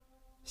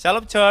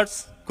Shalom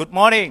Church, good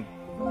morning.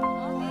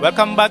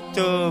 Welcome back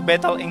to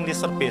Bethel English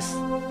service.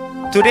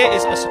 Today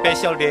is a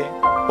special day,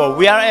 for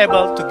we are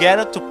able to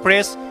gather to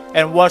praise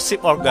and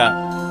worship our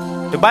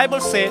God. The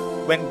Bible said,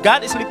 when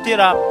God is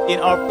lifted up in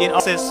our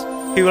places,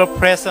 He will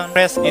present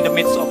in the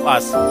midst of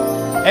us.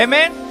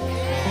 Amen.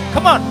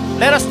 Come on,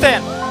 let us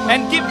stand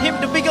and give Him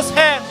the biggest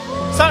hand.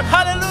 Shout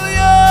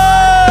hallelujah!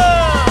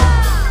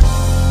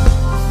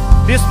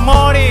 This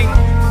morning,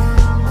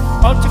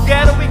 all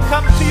together we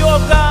come to you, O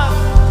God,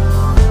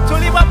 to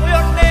lift up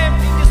your name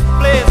in this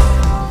place.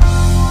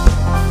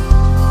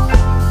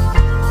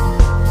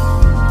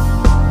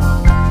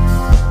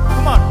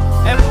 Come on,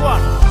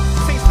 everyone,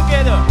 sing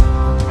together.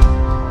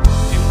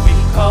 If we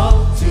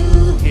call to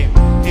Him,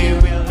 He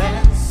will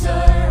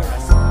answer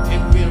us.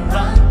 If we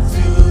run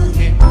to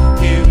Him,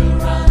 He will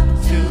run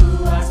to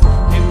us.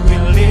 If we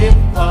lift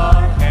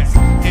our hands,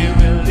 He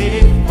will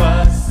lift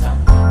us up.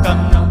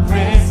 Come now,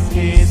 praise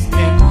His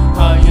name,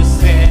 all you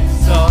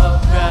saints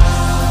of God.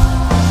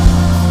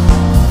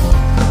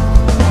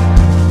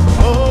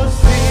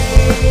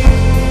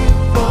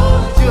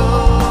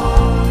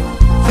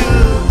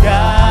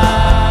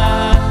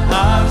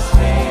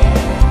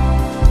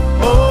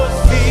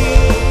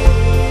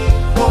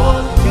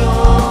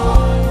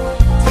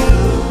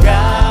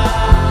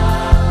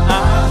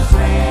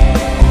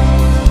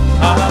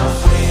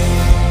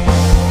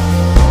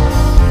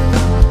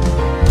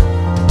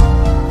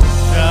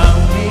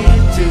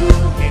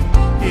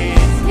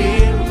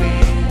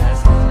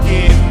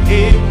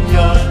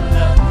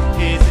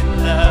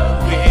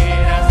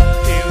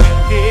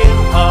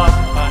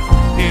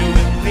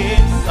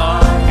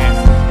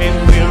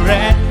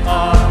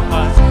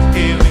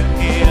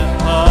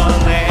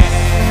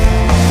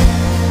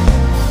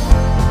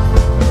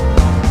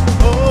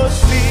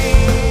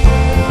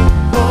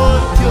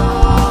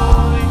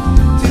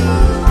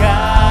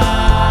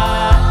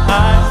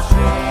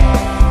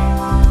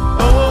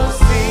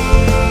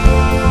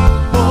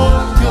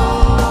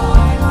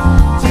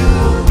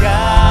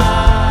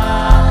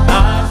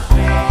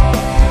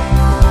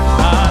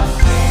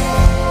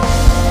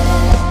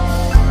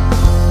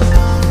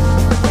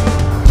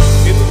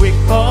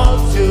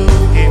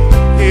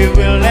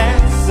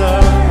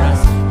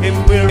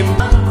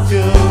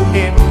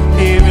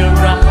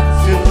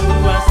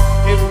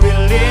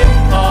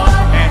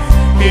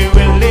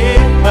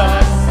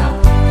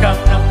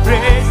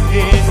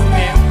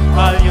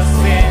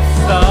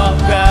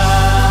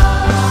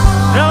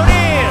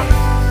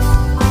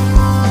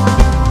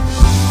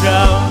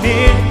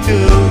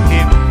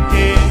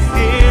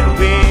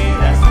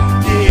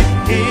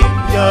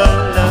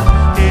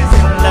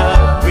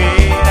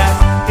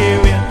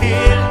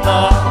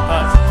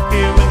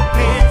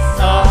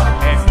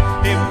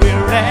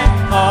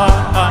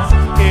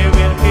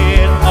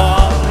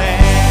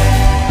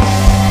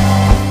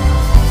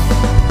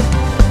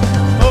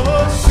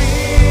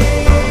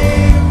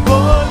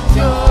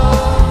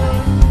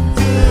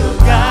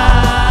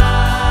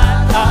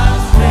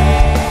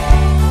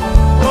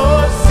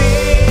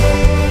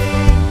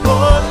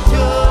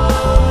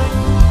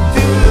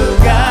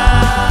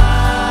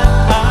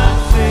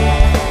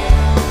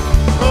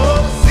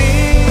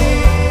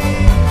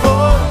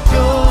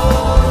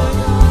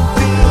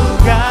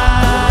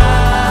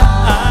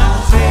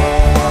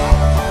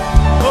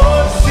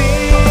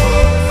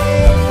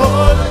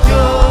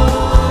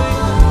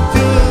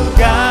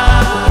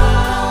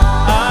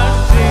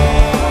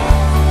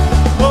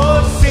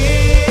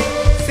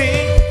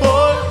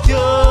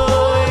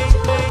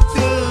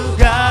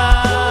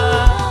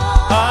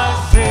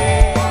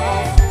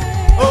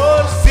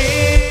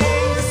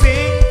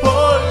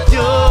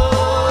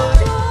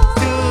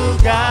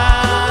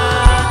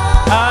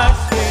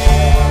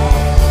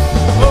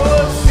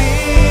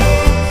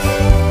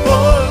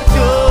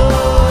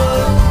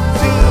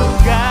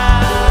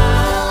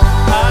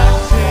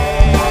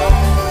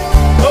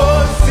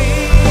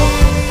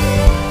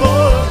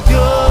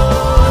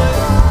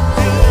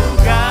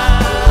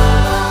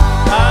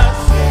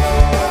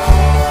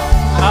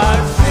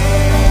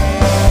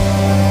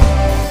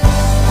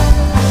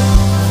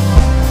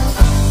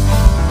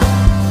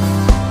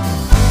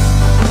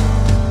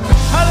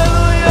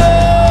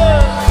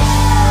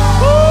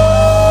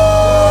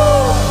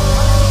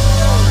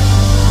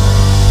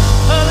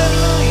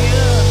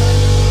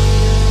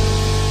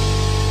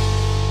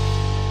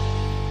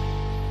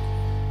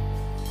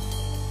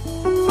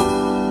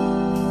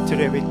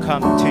 Today we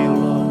come to you,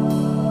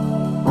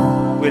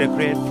 Lord, with a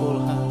grateful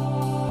heart.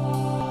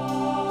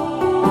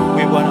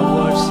 We want to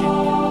worship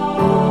you.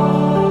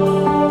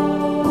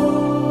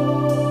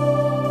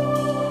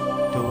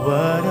 The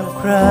word of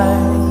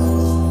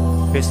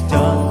Christ is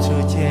done to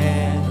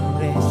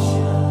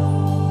generation.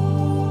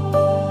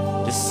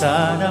 The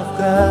Son of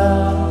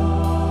God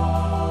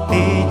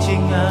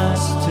teaching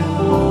us to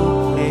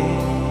pray.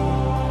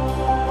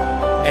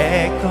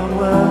 Echo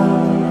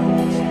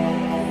words,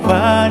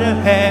 Father,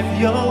 have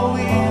your will,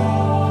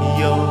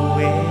 your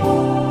way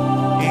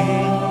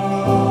in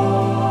me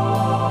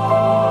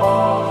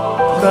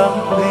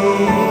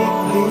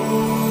completely.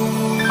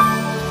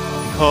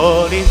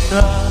 holy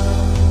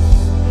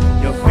trust,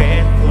 you're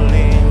faithful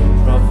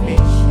in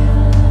provision.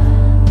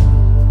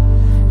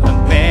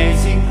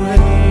 Amazing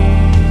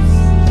grace,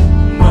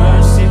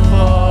 mercy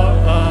for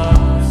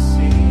our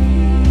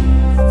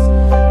sins.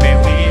 May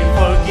we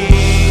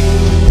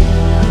forgive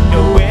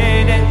the way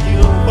that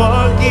you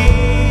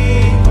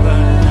forgive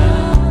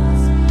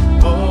us,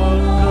 oh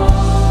God,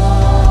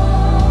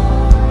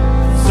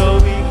 so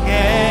we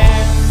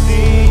can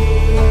see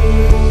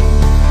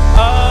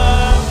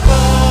our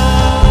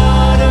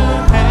Father,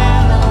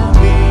 hello.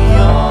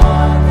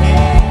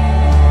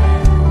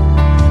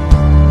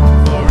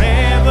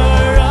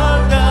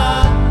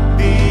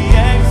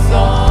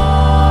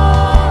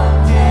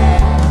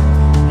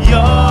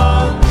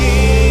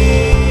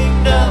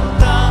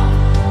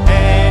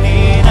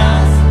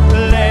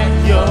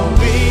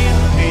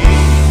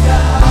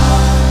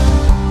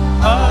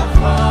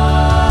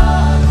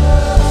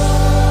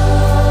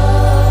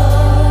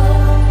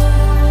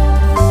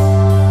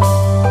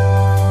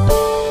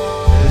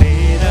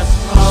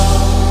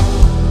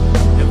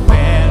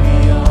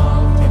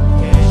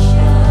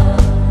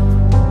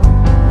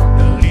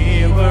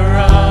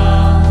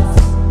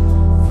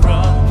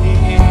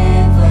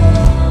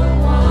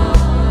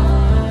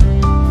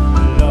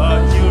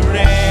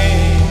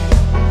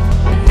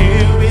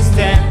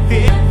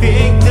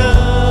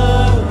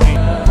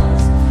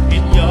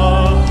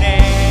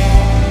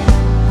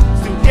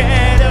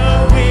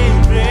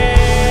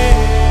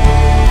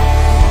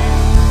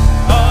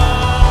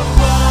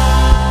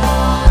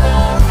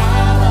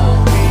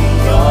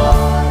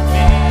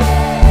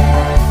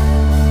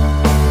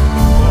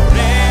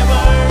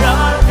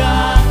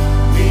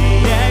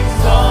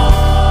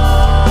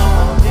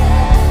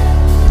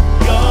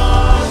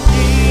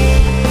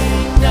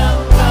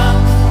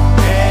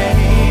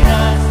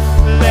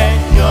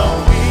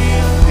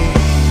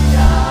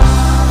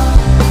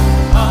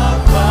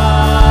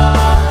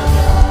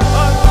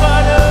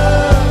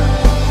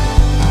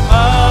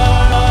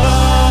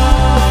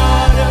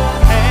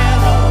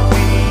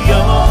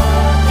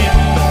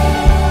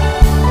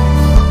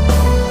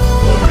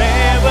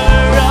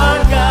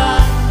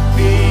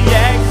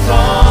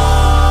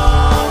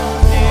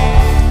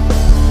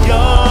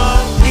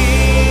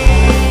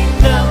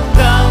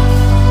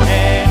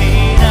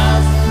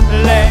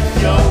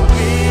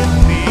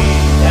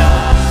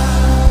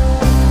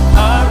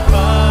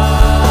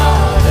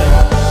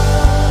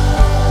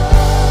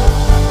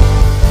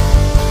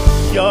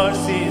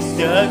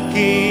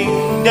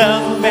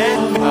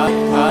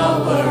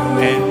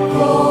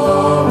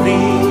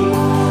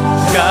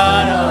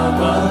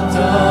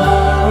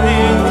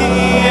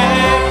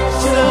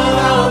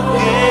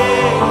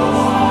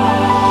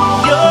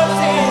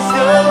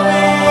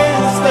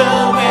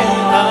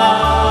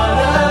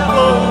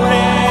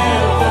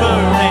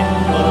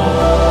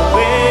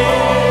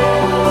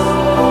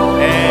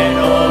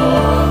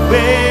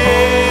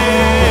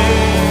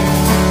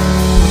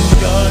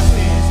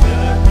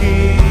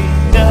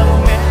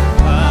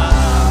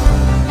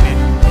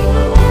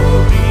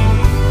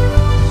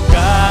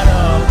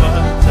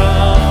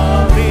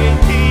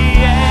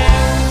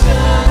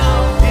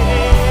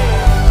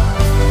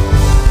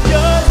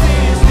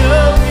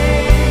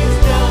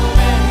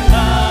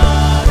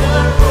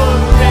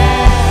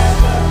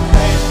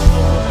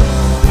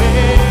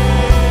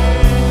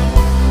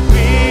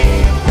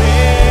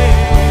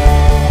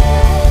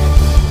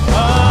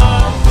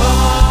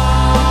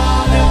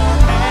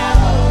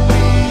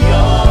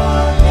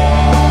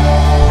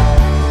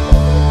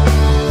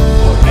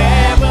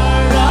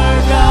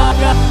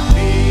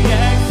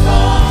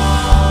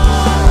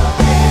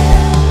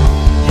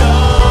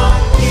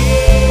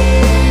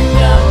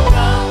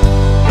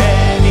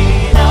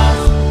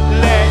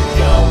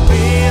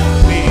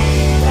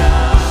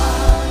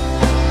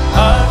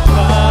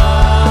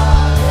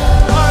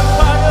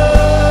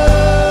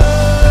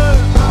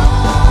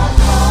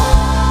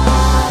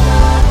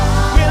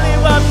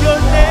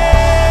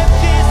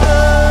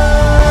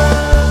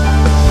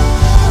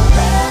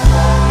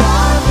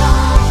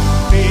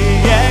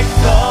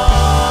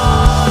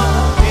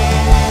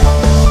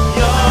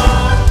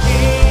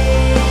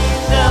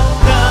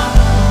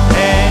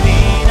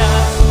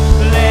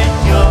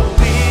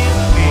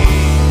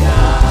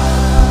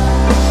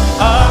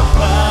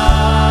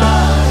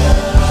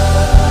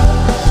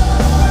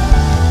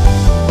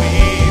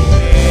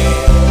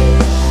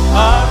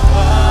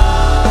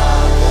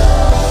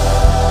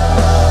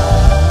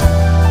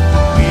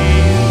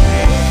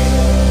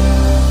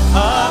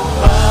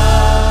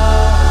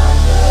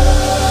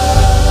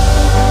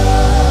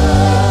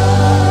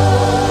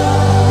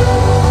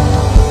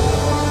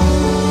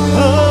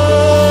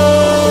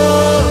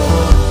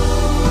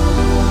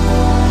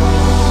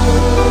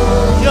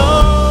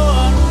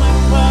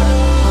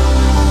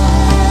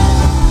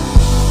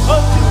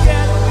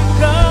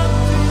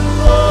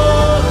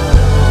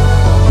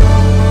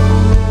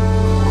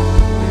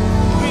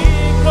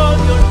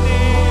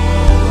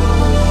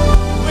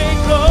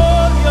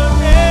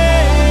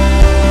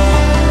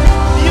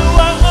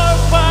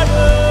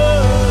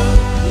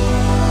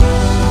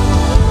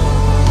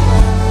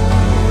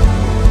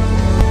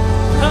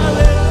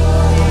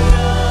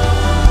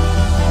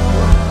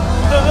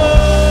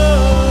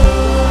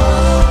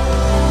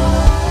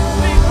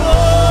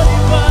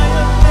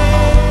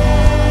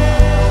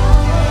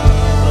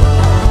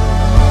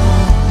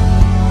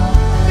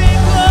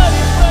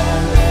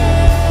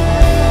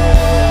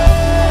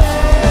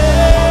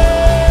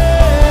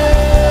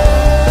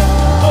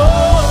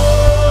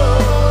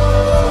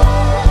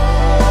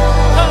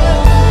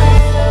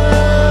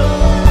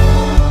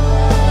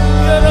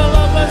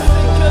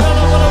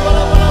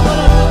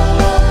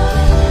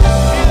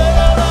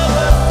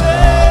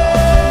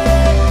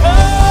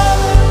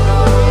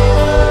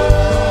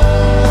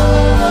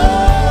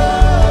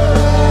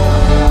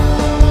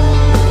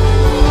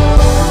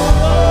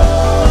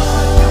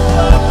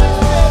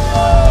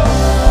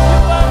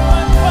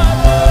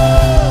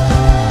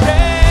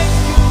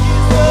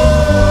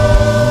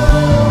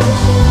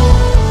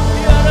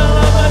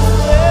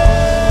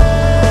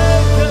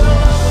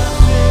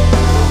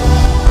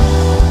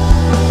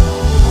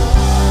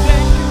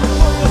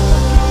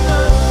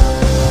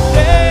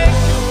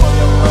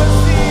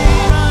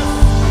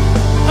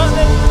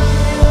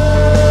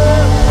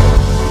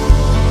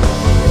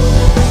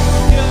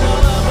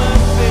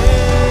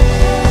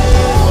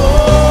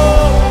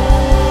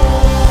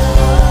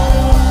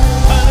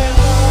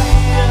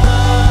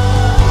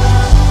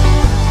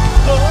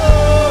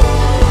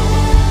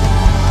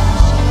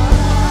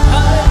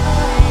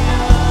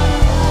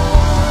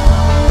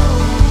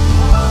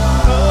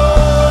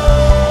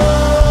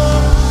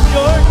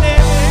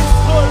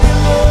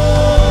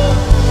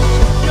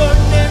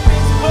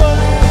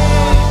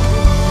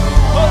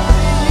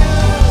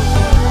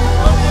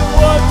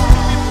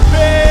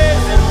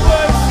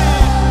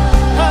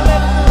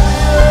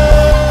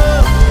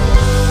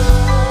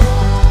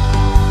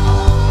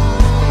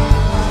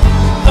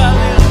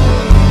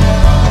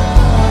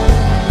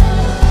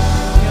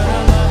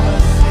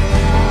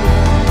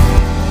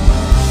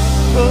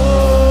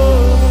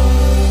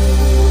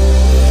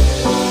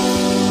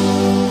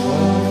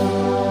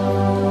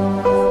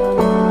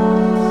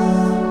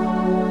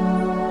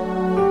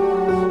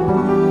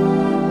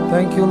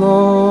 Thank you,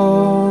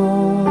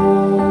 Lord.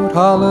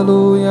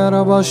 Hallelujah.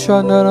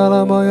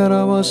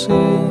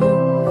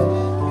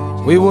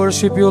 We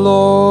worship you,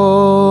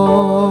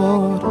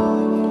 Lord.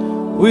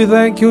 We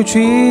thank you,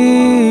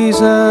 Jesus.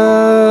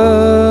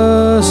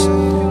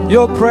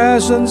 Your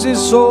presence is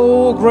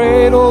so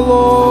great, oh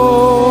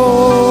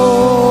Lord.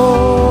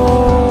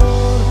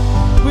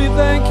 We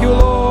thank you,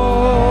 Lord.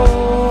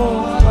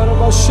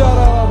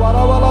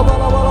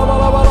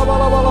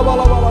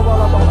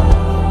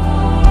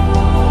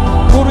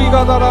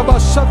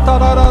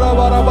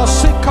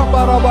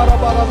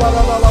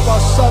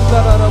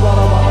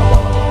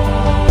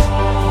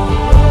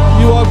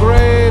 You are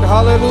great.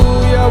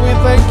 Hallelujah. We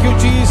thank you,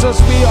 Jesus.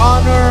 We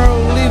honor,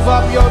 lift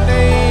up your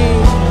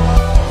name.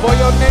 For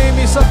your name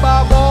is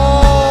above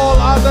all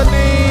other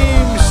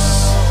names.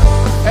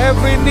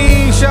 Every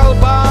knee shall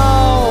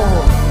bow.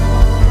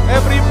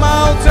 Every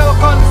mouth shall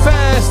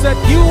confess that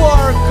you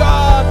are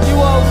God. You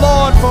are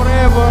Lord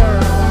forever.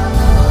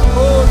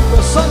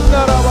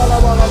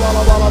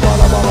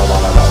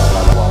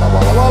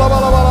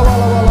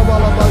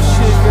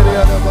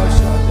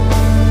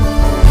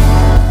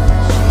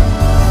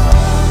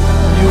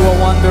 You are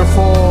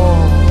wonderful.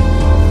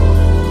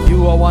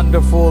 You are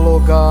wonderful, oh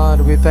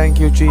God. We thank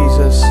you,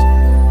 Jesus.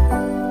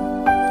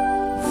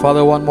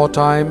 Father, one more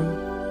time,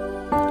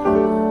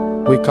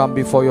 we come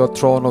before your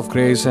throne of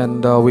grace,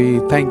 and we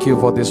thank you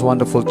for this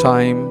wonderful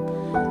time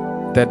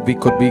that we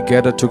could be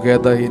gathered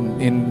together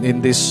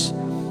in this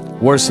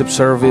worship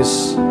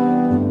service.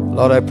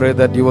 Lord, I pray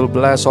that you will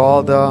bless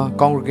all the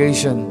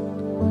congregation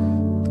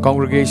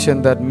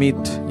that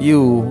meet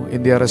you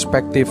in their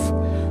respective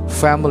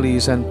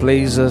families and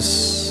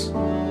places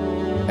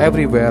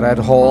everywhere, at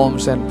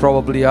homes and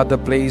probably other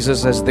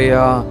places as they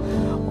are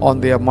on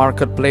their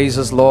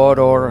marketplaces, Lord,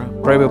 or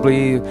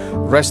probably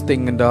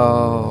resting in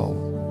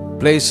the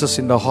places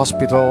in the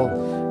hospital.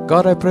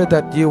 God, I pray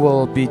that you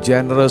will be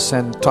generous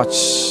and touch.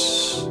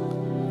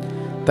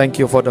 Thank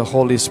you for the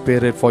Holy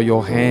Spirit, for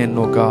your hand,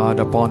 oh God,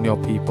 upon your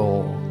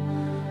people.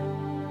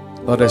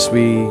 Lord, as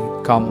we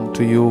come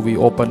to you, we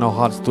open our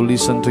hearts to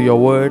listen to your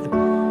word,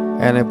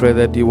 and I pray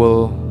that you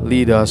will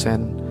lead us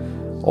and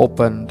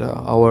open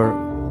our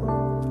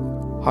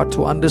heart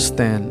to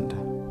understand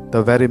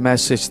the very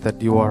message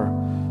that you are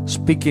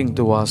speaking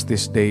to us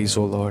these days,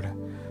 oh Lord.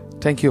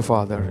 Thank you,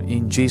 Father.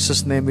 In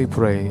Jesus' name we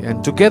pray,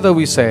 and together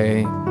we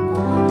say,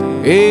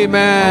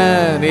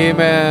 Amen,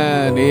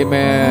 amen,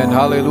 amen.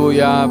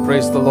 Hallelujah.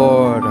 Praise the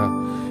Lord.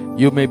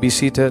 You may be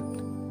seated.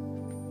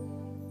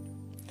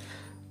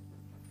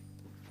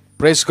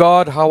 Praise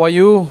God. How are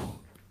you?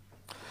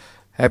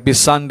 Happy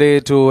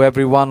Sunday to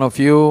every one of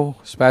you,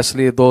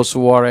 especially those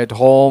who are at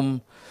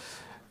home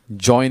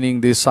joining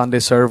this Sunday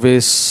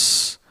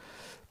service.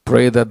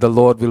 Pray that the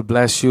Lord will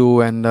bless you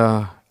and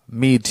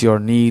meet your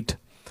need,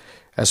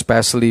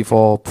 especially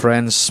for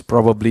friends.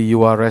 Probably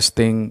you are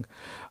resting,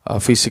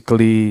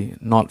 physically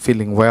not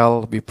feeling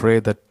well. We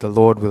pray that the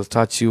Lord will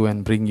touch you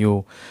and bring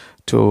you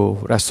to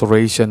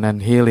restoration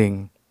and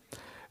healing.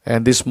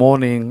 And this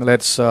morning,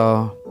 let's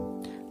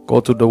go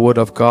to the Word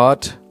of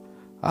God.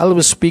 I'll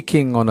be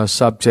speaking on a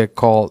subject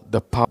called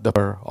the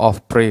power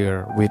of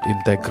prayer with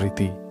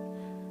integrity.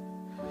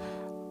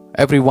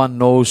 Everyone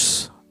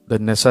knows the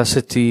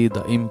necessity,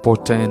 the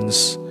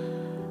importance,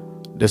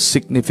 the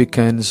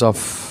significance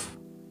of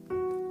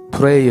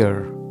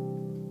prayer.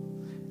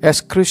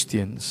 As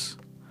Christians,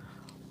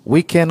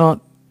 we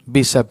cannot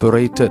be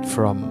separated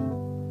from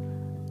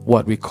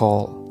what we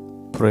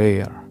call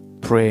prayer,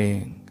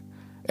 praying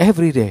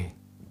every day,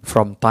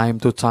 from time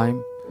to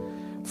time,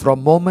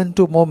 from moment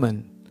to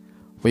moment.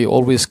 We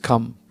always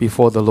come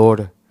before the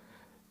Lord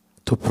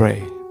to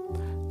pray.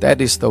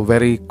 That is the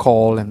very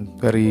call and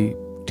very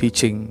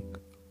teaching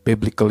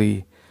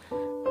biblically.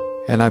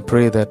 And I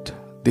pray that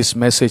this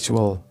message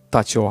will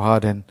touch your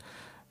heart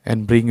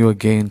and bring you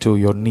again to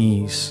your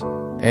knees,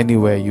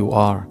 anywhere you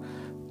are,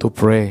 to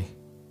pray.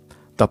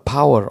 The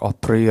power of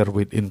prayer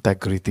with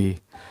integrity.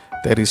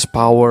 There is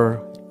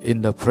power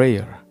in the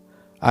prayer.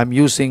 I'm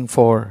using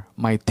for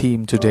my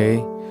theme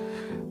today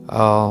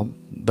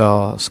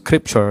the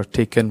scripture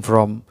taken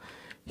from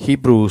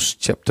Hebrews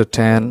chapter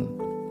 10,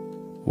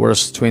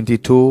 verse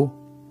 22.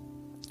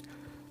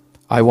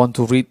 I want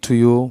to read to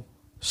you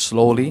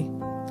slowly.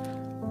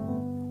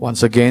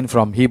 Once again,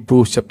 from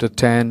Hebrews chapter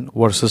 10,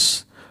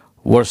 verse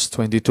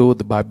 22,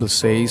 the Bible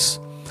says,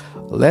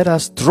 "Let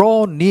us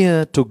draw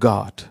near to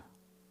God."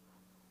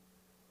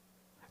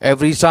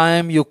 Every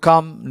time you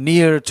come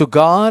near to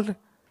God,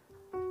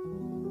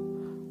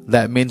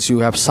 that means you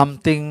have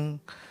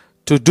something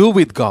to do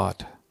with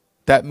God.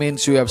 That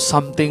means you have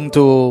something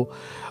to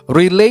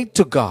relate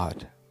to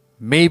God.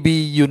 Maybe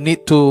you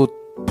need to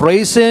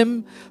praise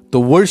Him, to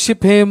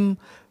worship Him,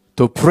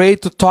 to pray,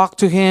 to talk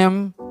to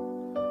Him.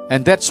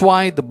 And that's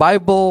why the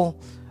Bible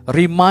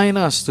reminds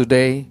us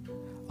today,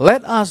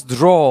 let us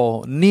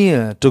draw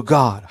near to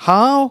God.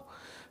 How?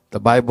 The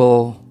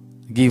Bible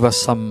gives us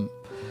some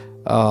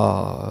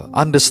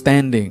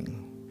understanding.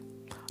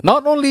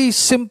 Not only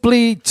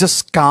simply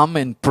just come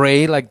and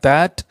pray like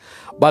that,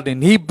 but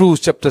in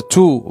Hebrews chapter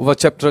 2,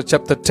 chapter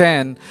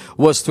 10,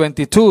 verse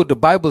 22, the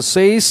Bible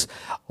says,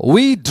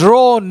 we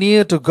draw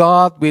near to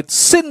God with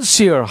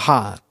sincere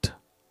heart.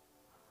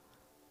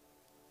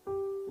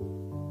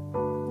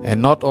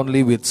 And not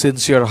only with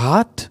sincere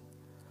heart,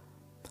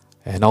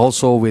 and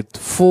also with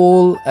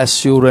full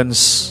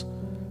assurance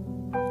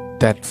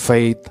that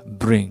faith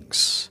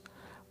brings.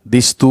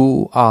 These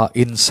two are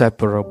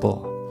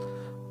inseparable.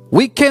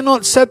 We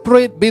cannot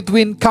separate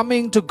between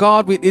coming to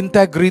God with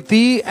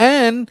integrity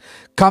and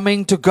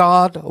coming to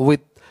God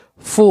with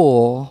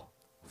full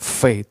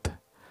faith.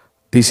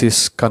 This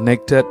is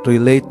connected,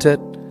 related,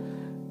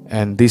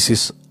 and this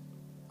is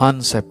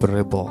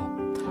inseparable.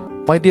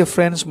 My dear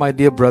friends, my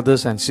dear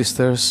brothers and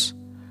sisters,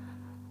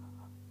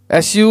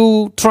 as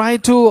you try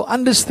to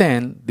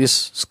understand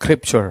this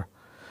scripture,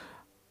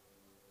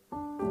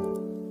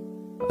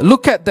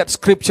 look at that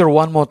scripture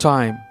one more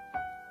time,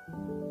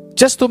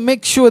 just to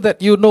make sure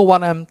that you know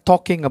what I'm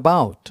talking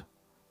about.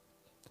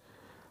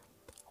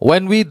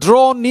 When we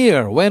draw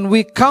near, when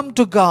we come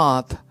to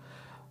God,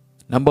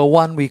 number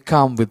one, we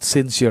come with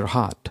sincere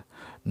heart.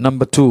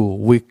 Number two,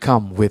 we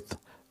come with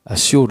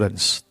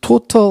assurance,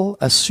 total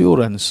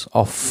assurance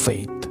of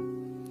faith.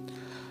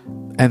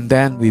 And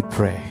then we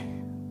pray.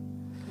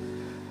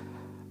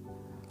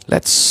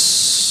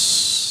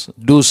 Let's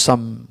do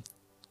some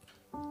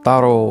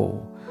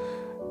thorough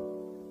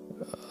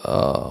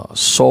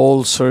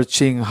soul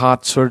searching,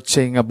 heart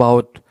searching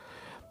about,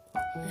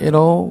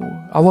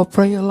 our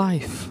prayer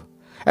life.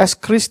 As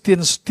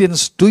Christians,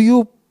 do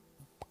you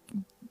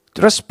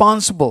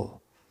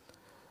responsible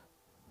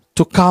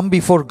to come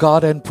before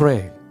God and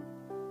pray?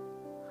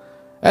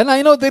 And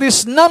I know there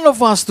is none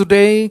of us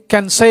today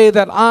can say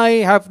that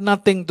I have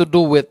nothing to do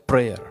with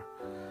prayer.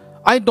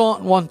 I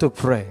don't want to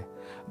pray.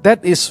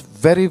 That is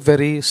very,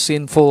 very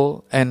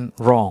sinful and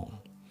wrong.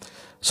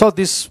 So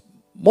this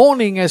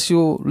morning, as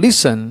you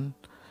listen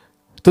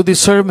to this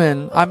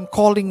sermon, I'm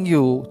calling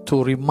you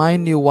to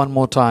remind you one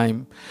more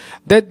time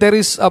that there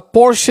is a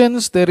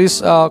portions, there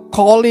is a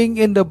calling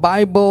in the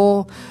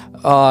Bible.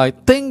 I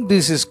think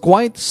this is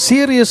quite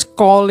serious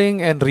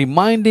calling and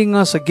reminding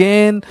us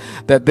again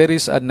that there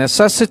is a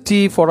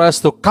necessity for us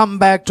to come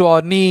back to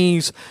our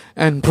knees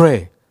and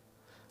pray.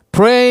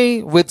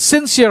 Pray with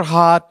sincere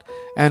heart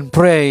and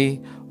pray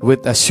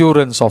with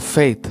assurance of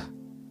faith.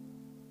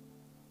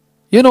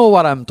 You know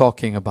what I'm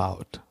talking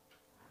about.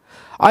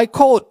 I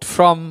quote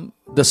from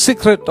The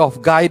Secret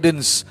of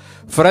Guidance,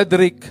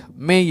 Frederick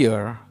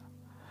Mayer.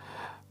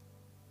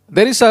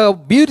 There is a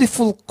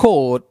beautiful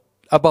quote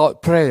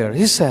about prayer.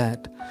 He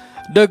said,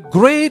 "The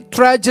great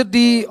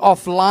tragedy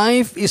of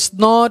life is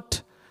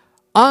not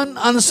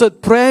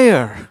unanswered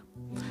prayer,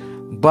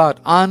 but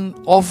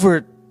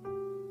unoffered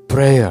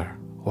prayer."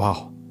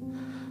 Wow.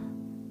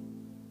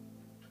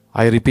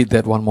 I repeat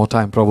that one more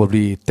time.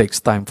 Probably it takes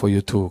time for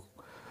you to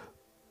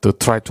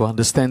try to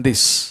understand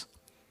this.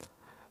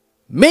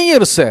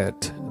 Mayer said,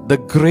 the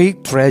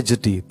great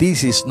tragedy,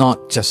 this is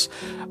not just,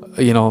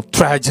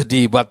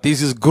 tragedy, but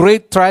this is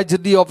great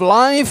tragedy of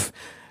life,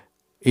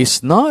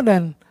 is not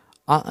an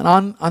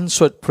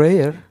unanswered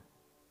prayer.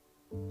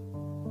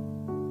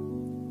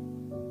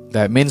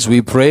 That means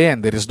we pray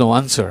and there is no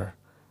answer.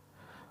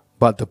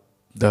 But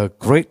the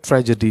great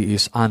tragedy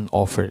is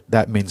unoffered.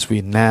 That means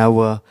we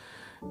never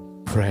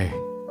pray.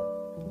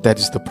 That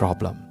is the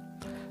problem.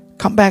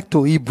 Come back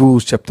to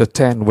Hebrews chapter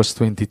 10, verse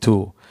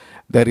 22.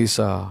 There is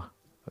a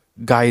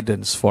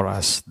guidance for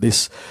us.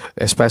 This,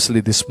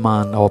 especially this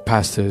month, our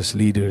pastors,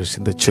 leaders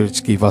in the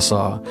church give us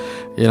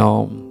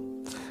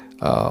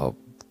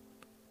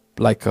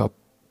like a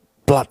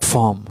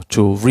platform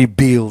to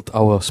rebuild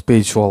our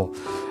spiritual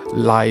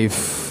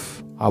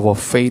life, our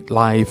faith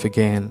life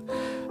again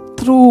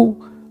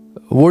through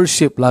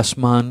worship last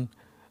month,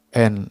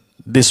 and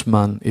this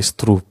month is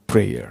through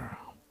prayer.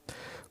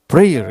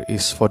 Prayer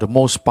is for the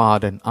most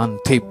part an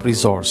untapped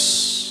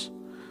resource,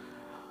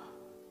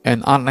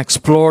 an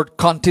unexplored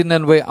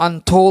continent where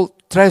untold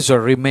treasure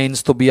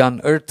remains to be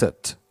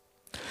unearthed.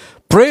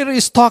 Prayer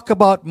is talked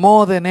about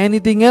more than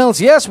anything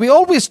else. Yes, we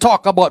always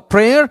talk about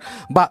prayer,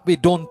 but we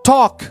don't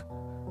talk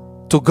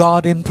to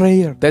God in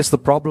prayer. That's the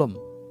problem.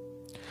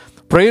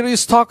 Prayer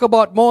is talked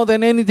about more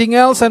than anything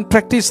else and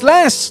practiced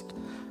less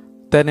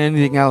than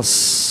anything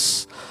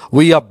else.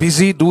 We are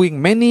busy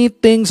doing many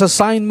things,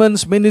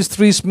 assignments,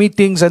 ministries,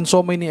 meetings, and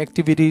so many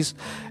activities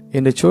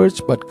in the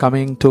church, but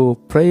coming to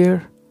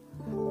prayer,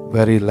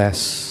 very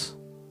less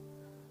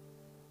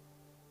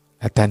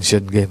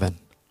attention given.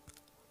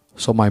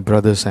 So my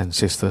brothers and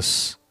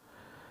sisters,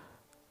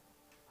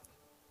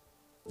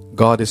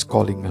 God is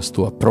calling us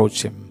to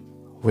approach Him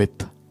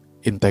with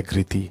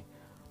integrity,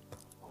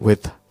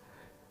 with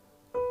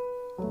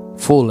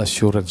full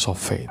assurance of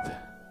faith.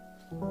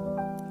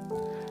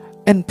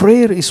 And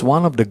prayer is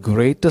one of the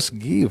greatest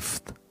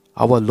gifts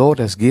our Lord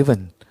has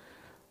given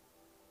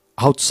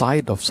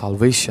outside of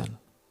salvation.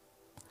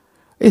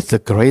 It's the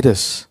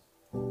greatest.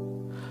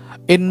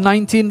 In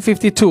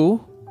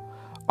 1952,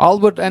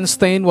 Albert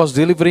Einstein was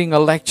delivering a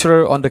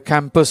lecture on the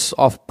campus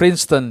of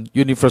Princeton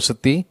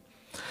University.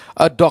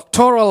 A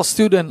doctoral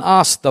student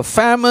asked the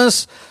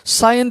famous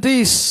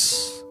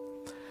scientist,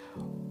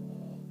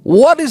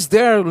 "What is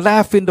there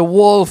left in the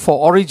world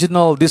for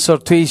original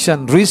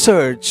dissertation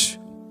research?"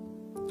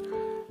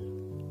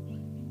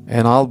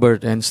 And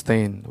Albert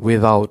Einstein,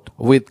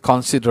 with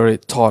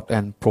considerate thought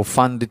and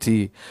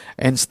profundity,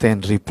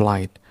 Einstein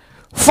replied,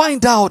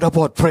 "Find out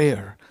about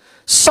prayer.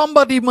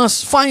 Somebody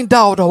must find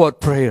out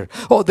about prayer.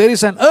 Oh, there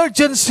is an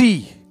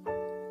urgency.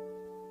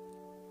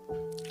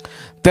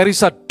 There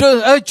is an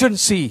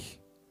urgency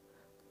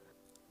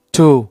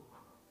to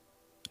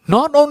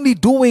not only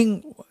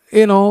doing,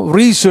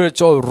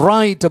 research or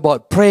write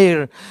about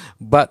prayer,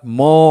 but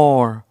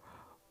more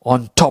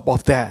on top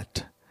of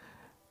that.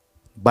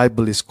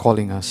 Bible is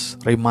calling us,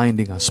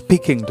 reminding us,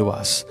 speaking to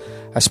us,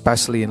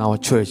 especially in our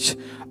church.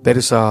 There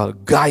is a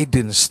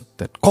guidance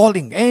that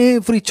calling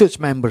every church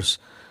members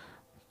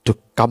to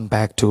come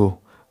back to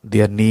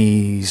their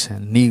knees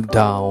and kneel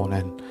down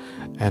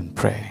and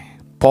pray.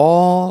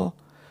 Paul,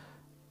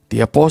 the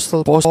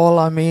Apostle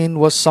Paul,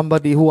 was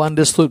somebody who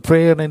understood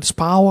prayer and its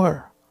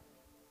power.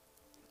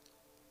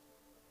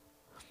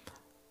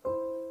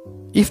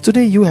 If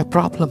today you have a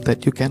problem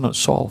that you cannot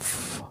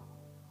solve,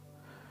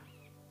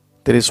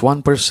 there is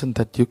one person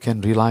that you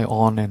can rely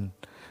on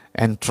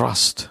and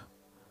trust.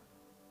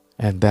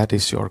 And that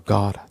is your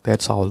God.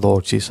 That's our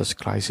Lord Jesus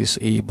Christ is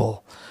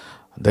able.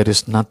 There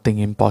is nothing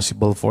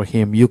impossible for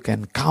Him. You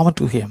can come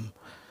to Him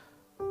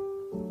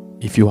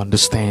if you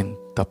understand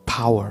the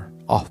power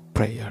of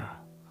prayer.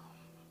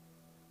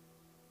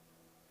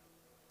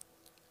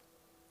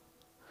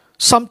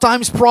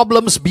 Sometimes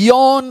problems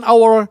beyond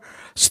our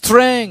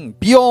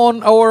strength,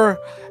 beyond our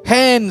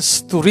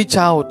hands to reach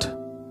out.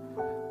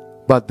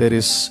 But there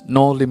is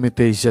no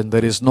limitation,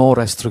 there is no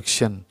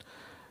restriction.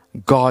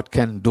 God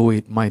can do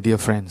it, my dear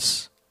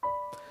friends.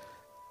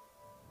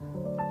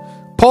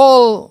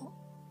 Paul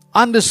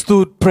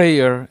understood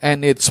prayer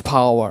and its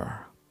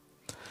power.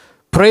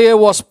 Prayer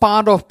was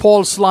part of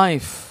Paul's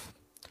life,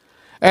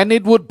 and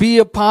it would be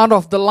a part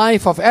of the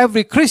life of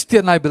every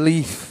Christian, I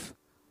believe.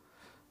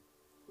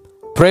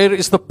 Prayer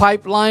is the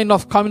pipeline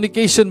of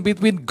communication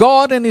between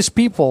God and His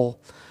people,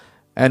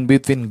 and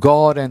between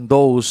God and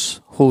those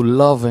who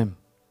love Him.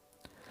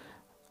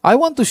 I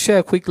want to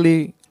share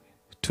quickly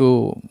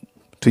to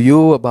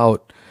you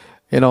about,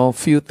 a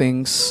few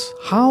things.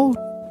 How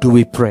do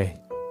we pray?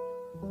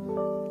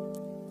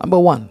 Number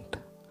one,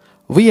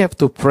 we have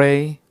to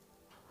pray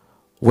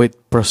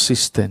with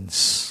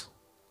persistence.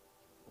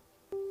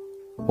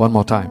 One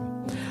more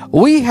time.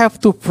 We have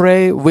to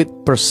pray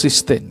with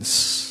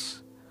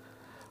persistence.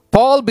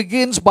 Paul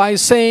begins by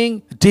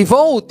saying,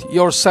 devote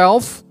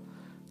yourself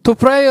to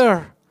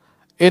prayer.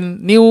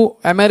 In New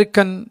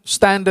American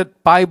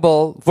Standard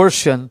Bible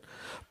Version,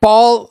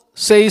 Paul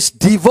says,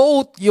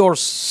 devote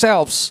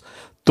yourselves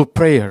to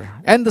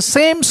prayer. And the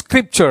same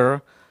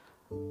scripture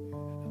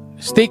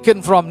is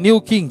taken from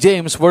New King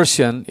James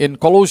Version in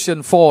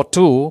Colossians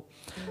 4:2.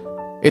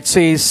 It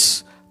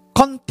says,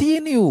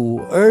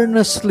 continue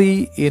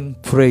earnestly in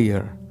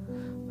prayer.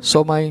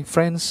 So my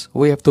friends,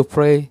 we have to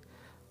pray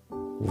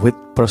with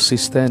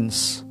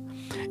persistence.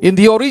 In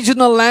the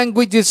original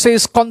language, it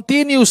says,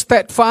 continue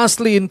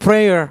steadfastly in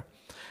prayer.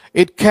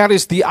 It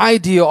carries the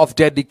idea of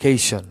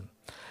dedication.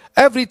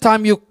 Every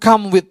time you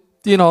come with,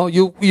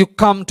 you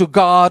come to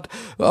God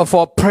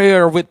for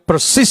prayer with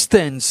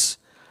persistence,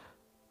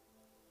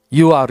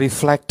 you are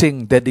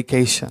reflecting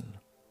dedication.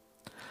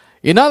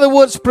 In other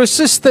words,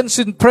 persistence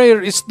in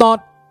prayer is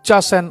not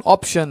just an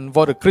option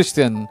for the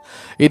Christian.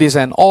 It is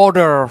an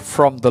order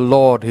from the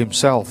Lord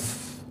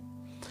Himself.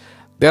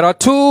 There are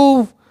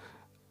two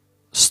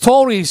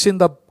stories in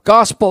the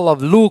Gospel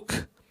of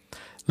Luke,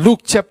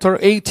 Luke chapter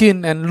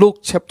 18 and Luke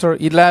chapter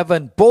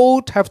 11.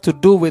 Both have to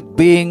do with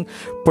being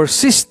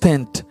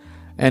persistent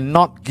and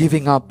not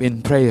giving up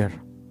in prayer.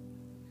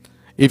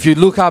 If you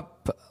look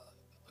up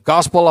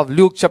Gospel of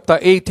Luke chapter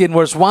 18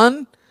 verse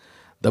 1,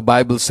 the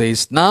Bible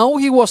says, now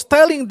He was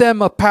telling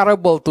them a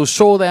parable to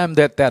show them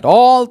that at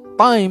all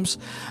times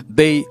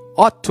they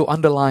ought to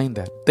underline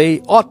that.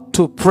 They ought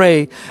to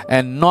pray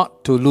and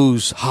not to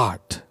lose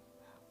heart.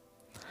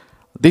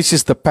 This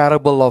is the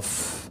parable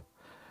of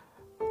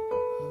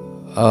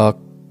a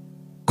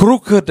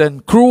crooked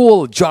and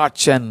cruel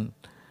judge and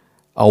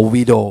a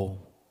widow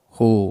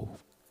who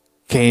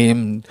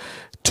came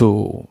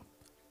to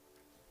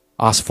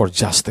ask for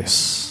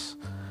justice.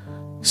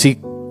 She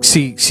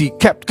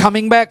kept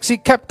coming back. She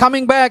kept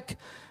coming back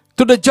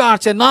to the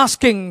judge and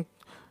asking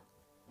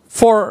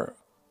for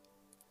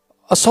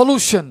a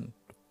solution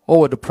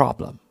over the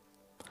problem.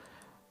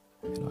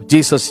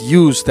 Jesus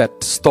used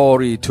that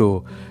story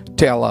to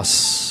tell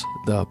us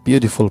the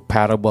beautiful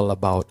parable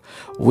about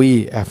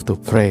we have to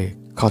pray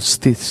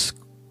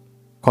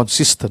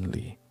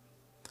consistently.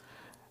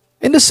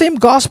 In the same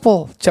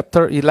Gospel,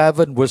 chapter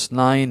 11, verse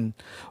 9,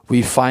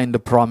 we find the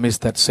promise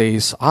that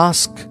says,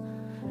 ask,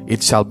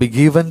 it shall be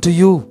given to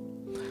you.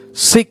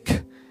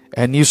 Seek,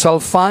 and you shall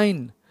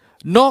find.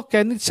 Knock,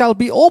 and it shall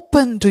be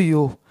opened to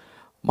you.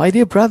 My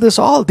dear brothers,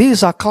 all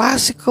these are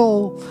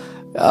classical,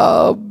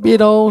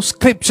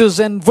 scriptures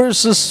and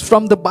verses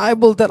from the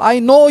Bible that I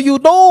know you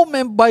know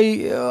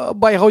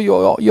by how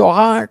your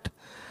heart.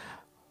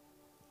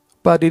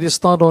 But it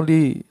is not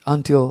only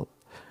until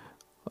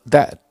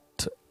that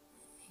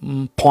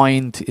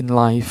point in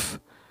life,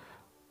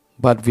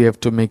 but we have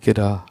to make it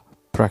a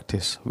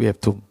practice. We have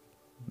to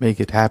make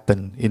it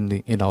happen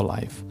in our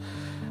life.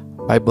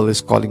 Bible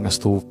is calling us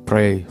to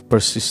pray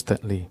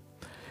persistently.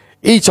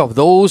 Each of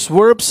those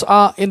verbs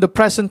are in the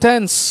present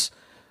tense,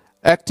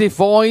 active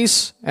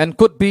voice, and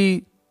could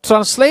be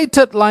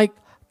translated like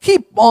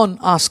keep on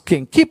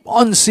asking, keep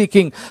on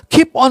seeking,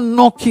 keep on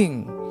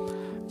knocking.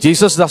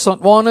 Jesus does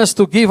not want us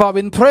to give up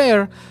in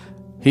prayer.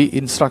 He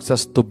instructs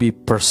us to be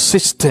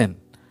persistent.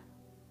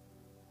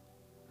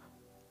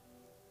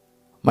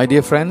 My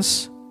dear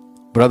friends,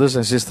 brothers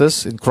and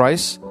sisters in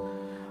Christ,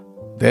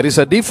 there is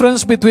a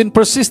difference between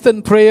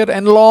persistent prayer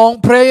and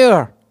long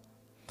prayer.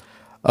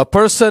 A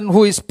person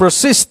who is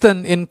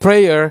persistent in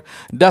prayer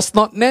does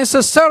not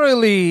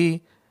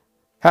necessarily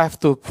have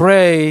to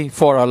pray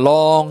for a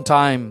long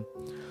time.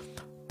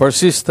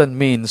 Persistent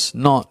means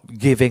not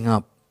giving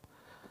up.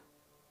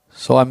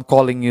 So I'm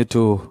calling you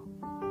to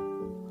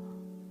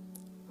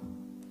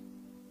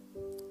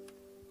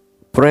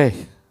pray.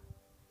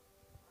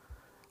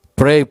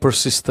 Pray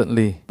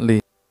persistently.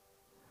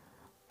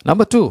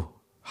 Number 2,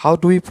 how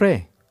do we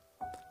pray?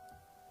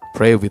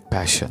 Pray with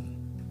passion.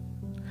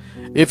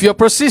 If you're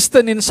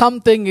persistent in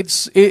something,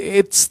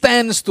 it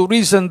stands to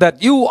reason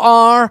that you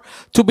are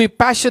to be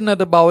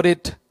passionate about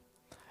it.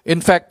 In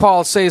fact,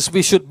 Paul says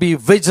we should be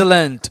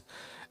vigilant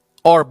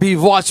or be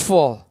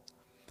watchful.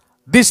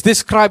 This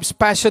describes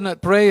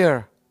passionate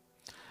prayer.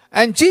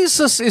 And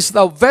Jesus is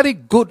a very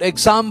good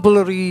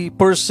exemplary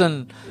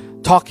person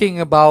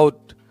talking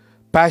about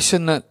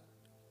passionate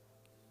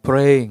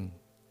praying.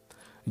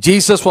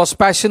 Jesus was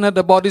passionate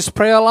about his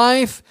prayer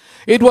life.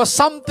 It was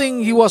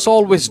something he was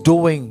always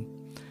doing.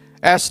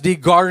 As D.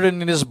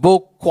 Garden in his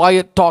book,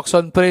 Quiet Talks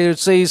on Prayer,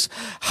 says,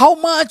 how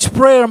much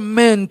prayer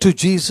meant to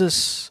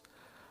Jesus.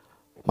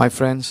 My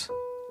friends,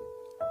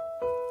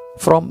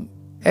 from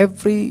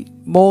every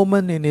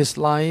moment in his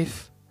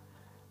life,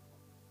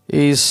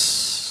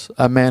 is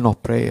a man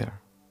of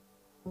prayer.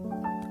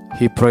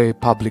 He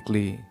prayed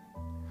publicly.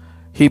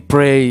 He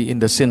prayed in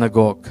the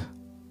synagogue.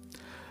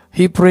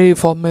 He prayed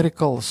for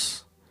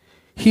miracles.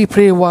 He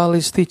prayed while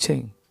he's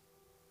teaching.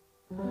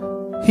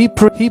 He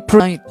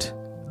prayed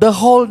the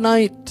whole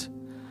night.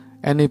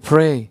 And he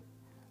prayed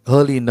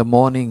early in the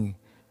morning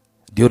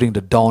during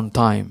the dawn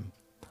time.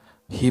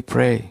 He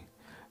prayed.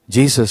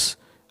 Jesus,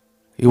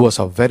 he was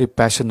a very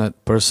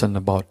passionate person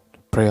about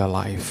prayer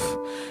life.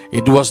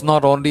 It was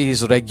not only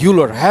his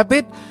regular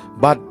habit,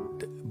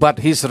 but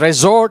his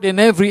resort in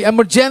every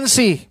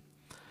emergency.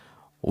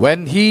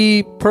 When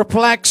he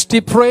perplexed,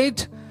 he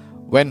prayed.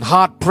 When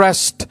hard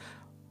pressed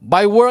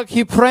by work,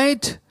 he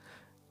prayed.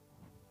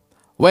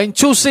 When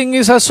choosing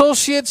his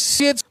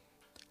associates,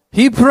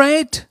 he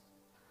prayed.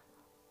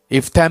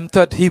 If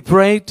tempted, he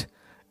prayed.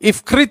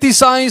 If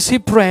criticized, he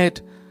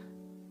prayed.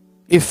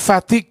 If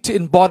fatigued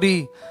in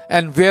body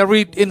and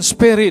wearied in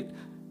spirit,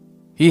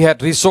 he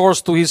had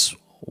resource to his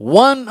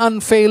one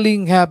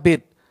unfailing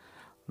habit,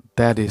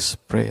 that is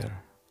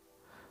prayer.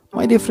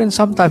 My dear friends,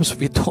 sometimes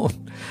we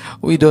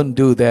don't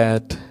do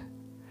that.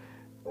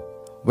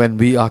 When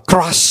we are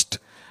crushed,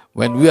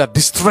 when we are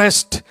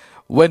distressed,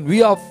 when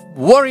we are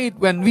worried,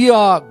 when we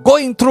are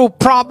going through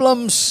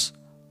problems,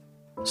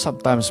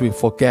 sometimes we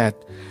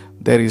forget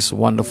there is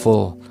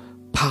wonderful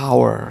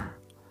power,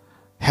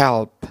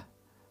 help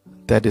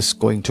that is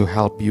going to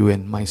help you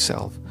and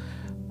myself.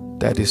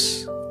 That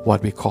is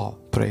what we call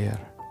prayer.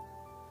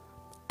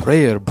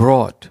 Prayer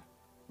brought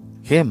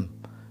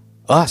him,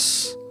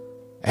 us,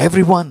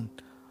 everyone,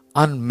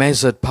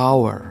 unmeasured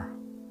power.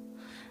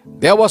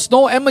 There was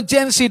no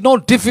emergency, no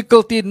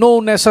difficulty,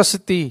 no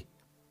necessity,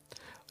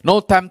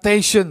 no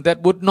temptation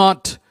that would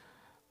not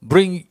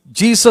bring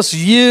Jesus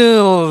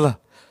yield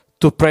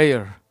to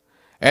prayer.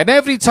 And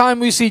every time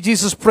we see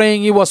Jesus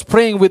praying, he was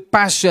praying with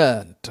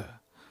passion.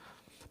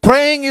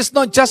 Praying is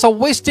not just a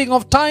wasting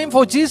of time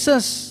for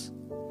Jesus.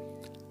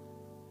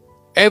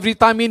 Every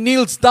time he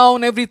kneels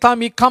down, every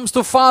time he comes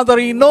to Father,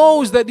 he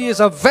knows that he has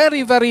a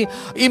very, very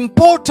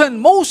important,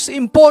 most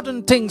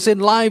important things in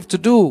life to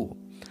do.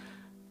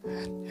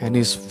 And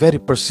he's very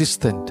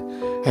persistent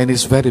and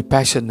he's very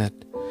passionate.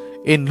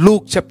 In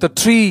Luke chapter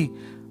 3,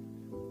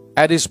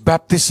 at his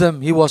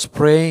baptism, he was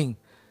praying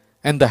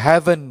and the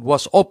heaven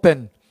was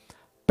open.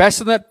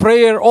 Passionate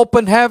prayer,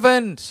 open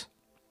heavens.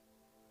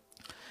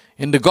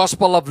 In the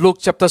Gospel of Luke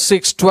chapter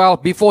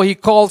 6:12, before he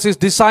calls his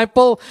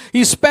disciple,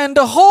 he spent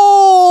the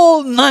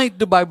whole night,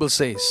 the Bible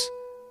says.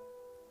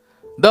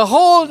 The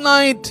whole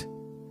night,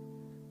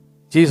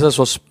 Jesus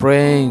was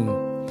praying.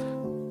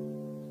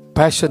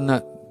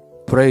 Passionate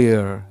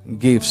prayer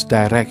gives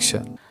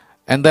direction.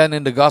 And then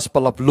in the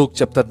Gospel of Luke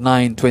chapter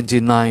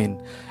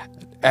 9:29,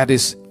 at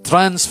his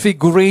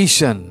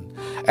transfiguration,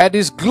 at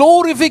his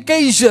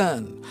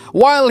glorification,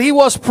 while he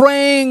was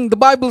praying, the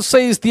Bible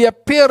says the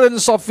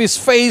appearance of his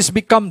face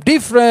became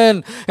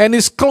different and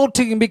his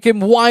clothing became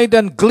white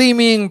and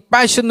gleaming.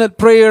 Passionate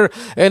prayer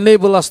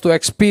enables us to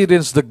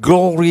experience the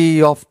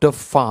glory of the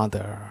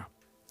Father.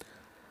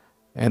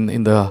 And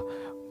in the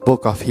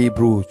book of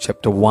Hebrews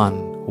chapter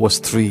 1 verse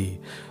 3,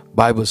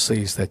 Bible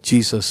says that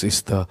Jesus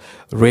is the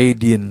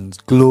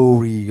radiant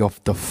glory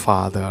of the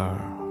Father.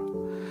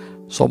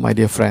 So my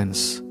dear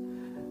friends,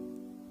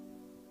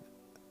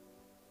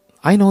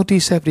 I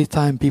notice every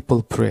time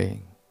people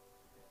pray,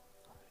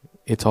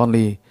 it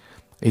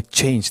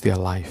changed their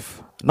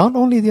life. Not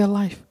only their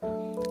life,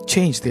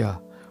 changed their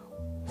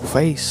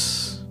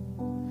face.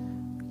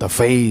 The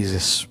face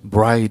is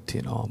bright,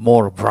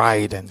 more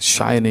bright and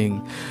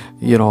shining,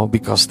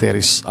 because there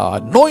is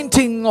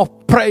anointing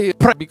of prayer,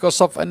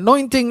 because of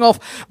anointing of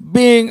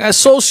being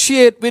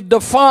associated with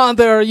the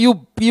Father.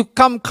 You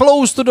come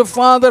close to the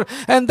Father,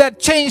 and that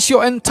changed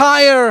your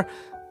entire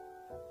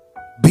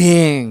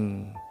being.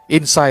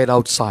 Inside,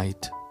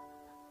 outside.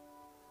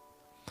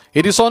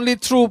 It is only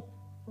through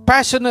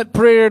passionate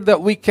prayer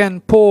that we can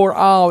pour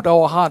out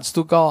our hearts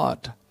to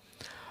God.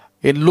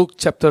 In Luke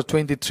chapter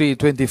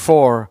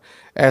 23-24,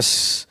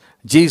 as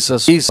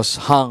Jesus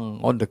hung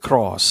on the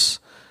cross,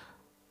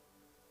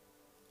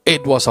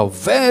 it was a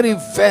very,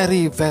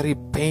 very, very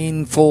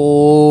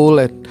painful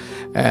and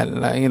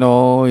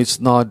it's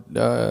not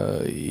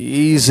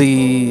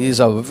easy. It's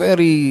a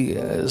very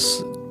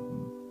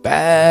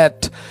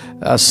bad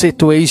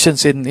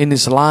situations in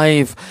his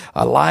life,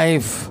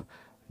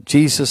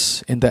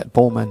 Jesus in that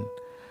moment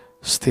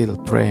still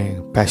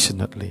praying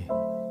passionately.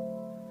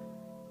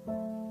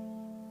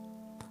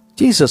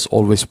 Jesus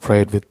always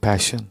prayed with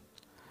passion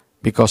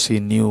because he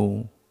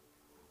knew,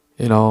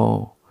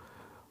 to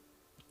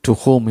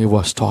whom he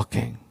was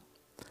talking.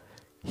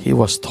 He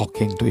was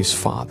talking to his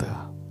Father.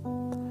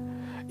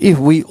 If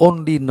we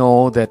only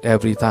know that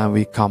every time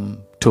we come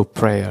to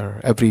prayer,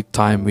 every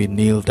time we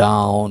kneel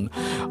down,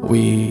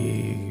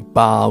 we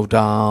bow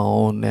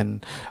down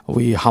and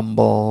we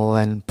humble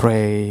and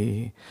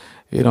pray,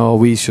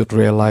 we should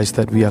realize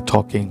that we are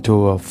talking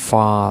to a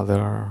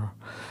Father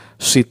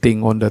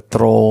sitting on the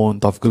throne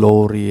of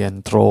glory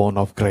and throne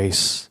of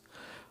grace.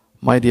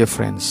 My dear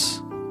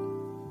friends,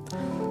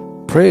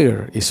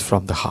 prayer is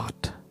from the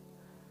heart.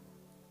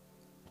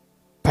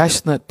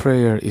 Passionate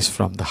prayer is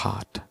from the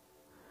heart.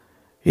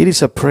 It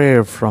is a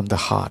prayer from the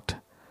heart,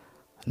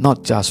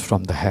 not just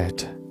from the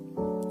head.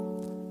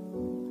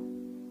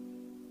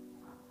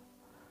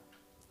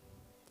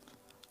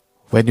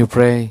 When you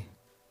pray,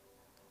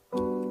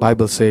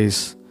 Bible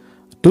says,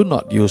 do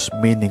not use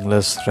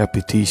meaningless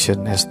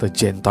repetition as the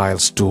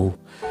Gentiles do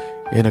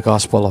in the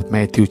Gospel of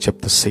Matthew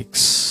chapter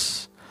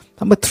 6.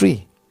 Number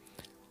 3,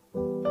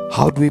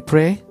 how do we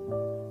pray?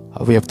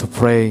 We have to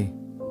pray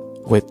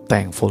with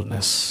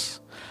thankfulness.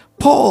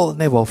 Paul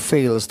never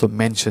fails to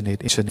mention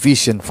it.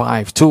 Ephesians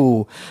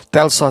 5:2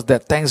 tells us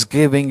that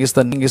thanksgiving is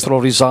the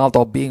natural result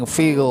of being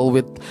filled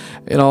with,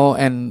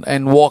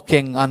 and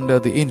walking under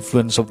the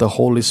influence of the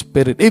Holy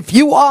Spirit. If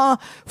you are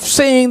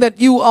saying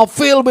that you are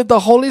filled with the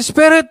Holy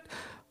Spirit,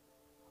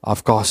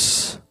 of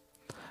course,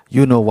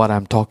 you know what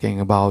I'm talking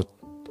about.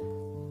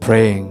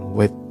 Praying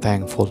with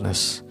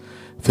thankfulness.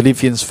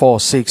 Philippians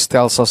 4:6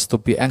 tells us to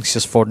be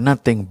anxious for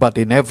nothing, but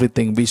in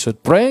everything we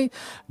should pray,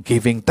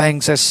 giving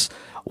thanks as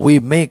we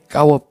make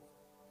our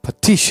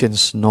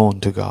petitions known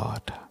to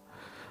God.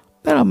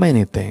 There are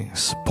many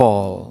things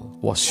Paul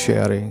was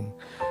sharing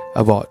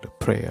about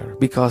prayer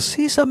because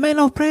he's a man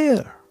of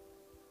prayer.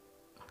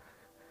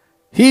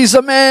 He's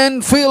a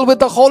man filled with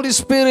the Holy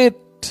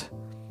Spirit.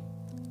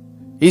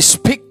 He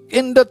speaks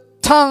in the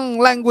tongue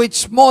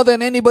language more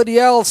than anybody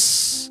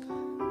else.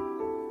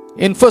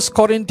 In 1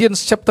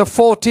 Corinthians chapter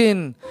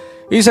 14,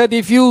 he said,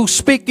 if you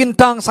speak in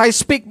tongues, I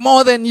speak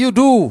more than you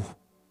do.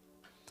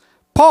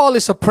 Paul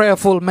is a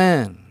prayerful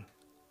man.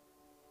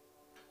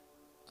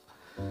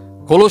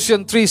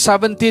 Colossians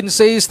 3:17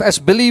 says, as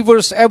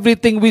believers,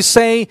 everything we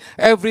say,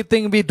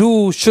 everything we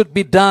do should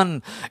be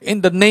done in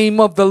the name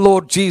of the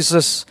Lord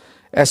Jesus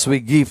as we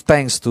give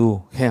thanks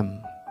to Him.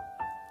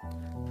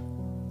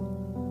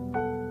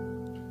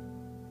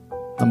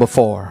 Number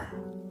 4,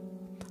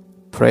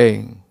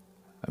 praying,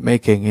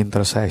 making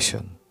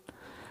intercession.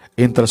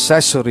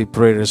 Intercessory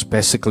prayer is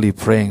basically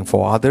praying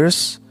for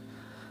others.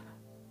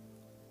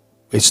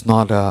 It's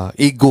not a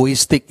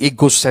egoistic,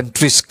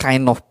 egocentric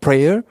kind of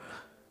prayer.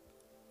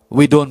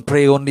 We don't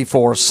pray only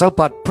for ourselves,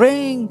 but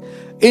praying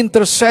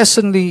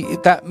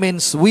intercessionally, that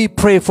means we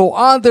pray for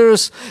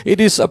others. It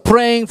is a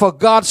praying for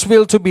God's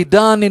will to be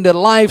done in the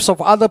lives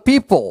of other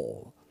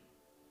people.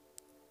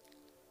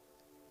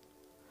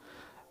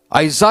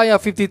 Isaiah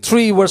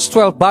 53 verse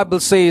 12, Bible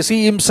says,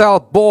 He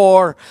Himself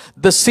bore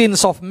the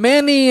sins of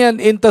many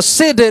and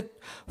interceded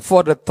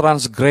for the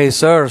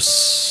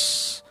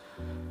transgressors.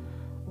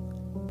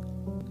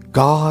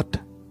 God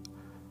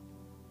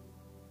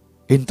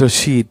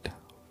intercede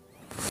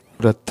for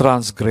the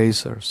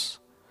transgressors.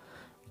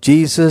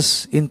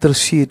 Jesus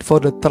intercede for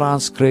the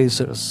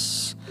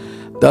transgressors.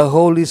 The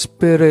Holy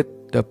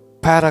Spirit, the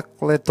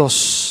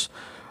Paracletos,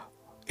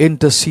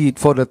 intercede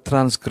for the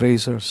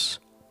transgressors.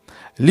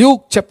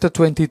 Luke chapter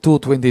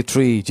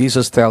 22:23,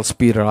 Jesus tells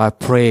Peter, I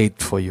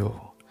prayed for you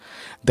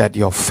that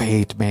your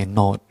faith may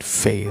not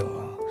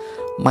fail.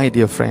 My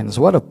dear friends,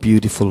 what a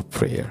beautiful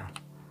prayer.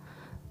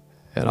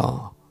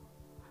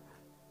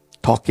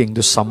 Talking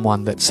to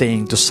someone,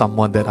 saying to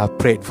someone that I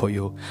prayed for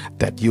you,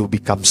 that you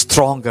become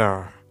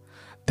stronger,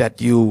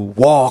 that you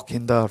walk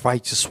in the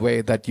righteous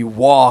way, that you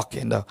walk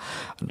in the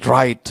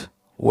right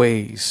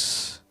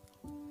ways.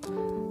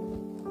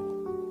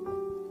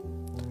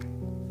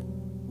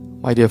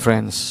 My dear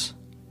friends,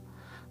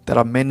 there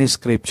are many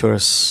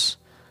scriptures.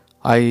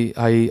 I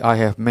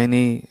have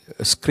many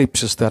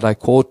scriptures that I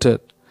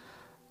quoted,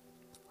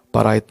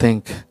 but I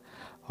think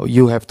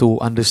you have to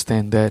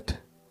understand that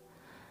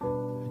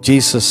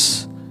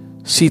Jesus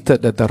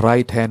seated at the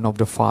right hand of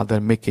the Father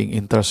making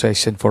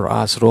intercession for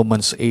us,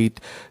 Romans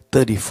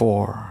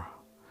 8:34.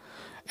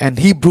 And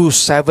Hebrews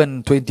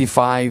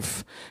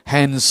 7:25,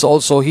 hence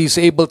also He is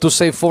able to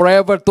save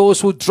forever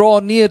those who draw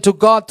near to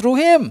God through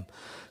Him,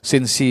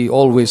 since He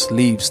always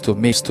lives to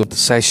make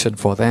intercession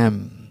for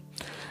them.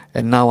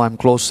 And now I'm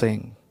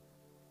closing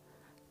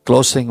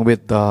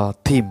with the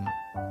theme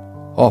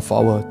of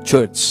our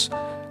church,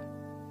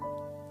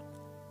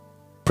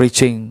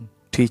 preaching,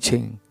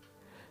 teaching,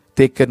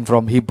 taken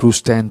from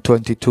Hebrews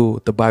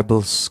 10:22. The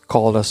Bible's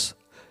call us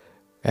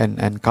and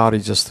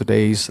encourage us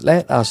today is,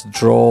 let us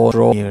draw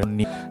near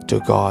to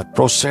God.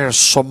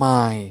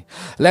 Prosersomai.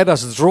 Let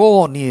us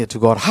draw near to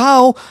God.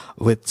 How?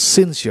 With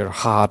sincere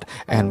heart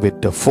and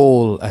with the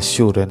full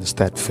assurance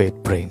that faith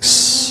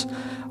brings.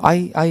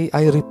 I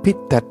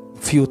repeat that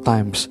few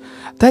times.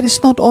 That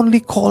is not only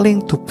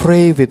calling to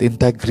pray with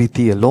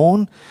integrity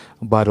alone,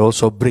 but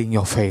also bring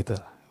your faith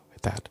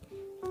with that.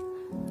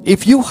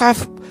 If you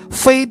have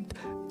faith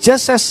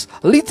just as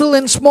little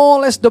and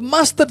small as the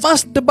mustard,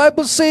 the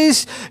Bible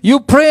says, you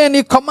pray and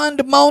you command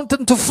the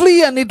mountain to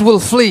flee and it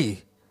will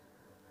flee.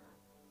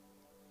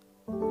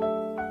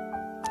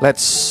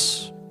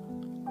 Let's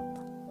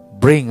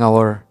bring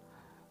our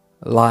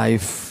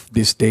life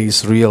these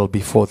days real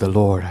before the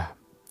Lord.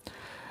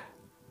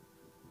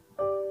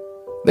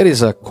 There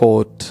is a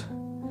quote.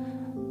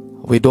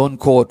 We don't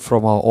quote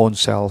from our own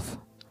self,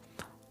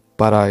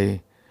 but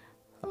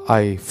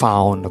I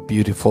found a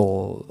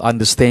beautiful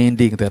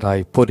understanding that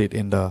I put it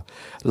in the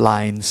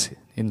lines,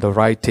 in the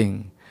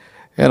writing.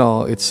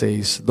 It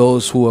says,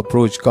 those who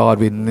approach God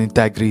with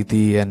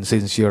integrity and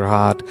sincere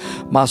heart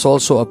must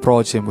also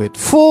approach Him with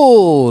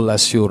full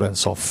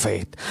assurance of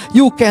faith.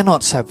 You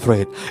cannot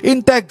separate.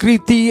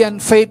 Integrity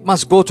and faith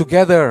must go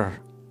together.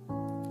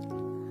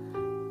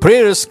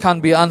 Prayers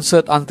can't be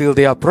answered until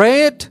they are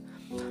prayed.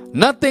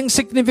 Nothing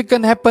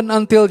significant happens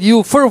until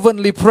you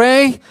fervently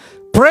pray.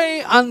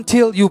 Pray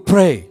until you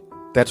pray.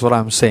 That's what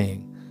I'm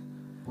saying.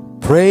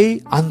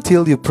 Pray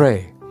until you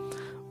pray.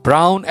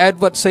 Brown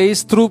Edward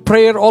says, true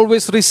prayer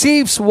always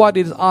receives what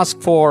it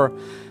asks for,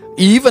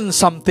 even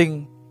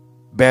something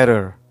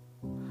better.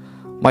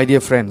 My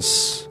dear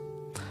friends,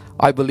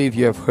 I believe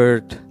you have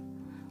heard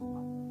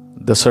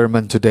the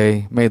sermon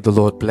today. May the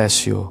Lord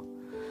bless you.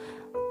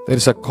 There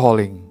is a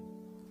calling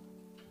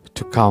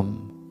to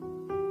come,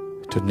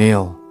 to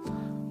kneel,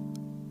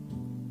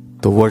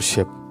 to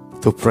worship,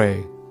 to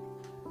pray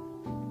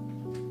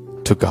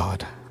to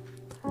God.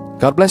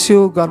 God bless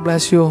you. God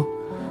bless you.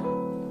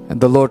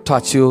 And the Lord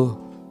touch you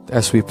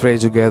as we pray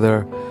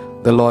together.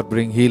 The Lord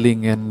bring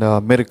healing and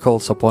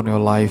miracles upon your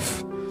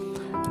life.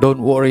 Don't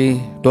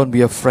worry. Don't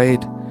be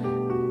afraid.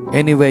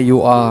 Anywhere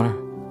you are,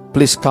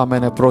 please come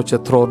and approach the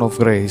throne of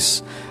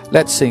grace.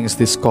 Let's sing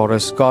this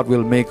chorus. God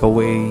will make a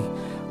way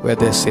where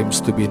there seems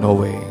to be no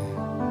way.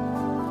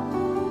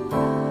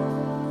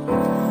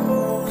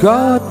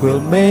 God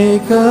will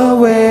make a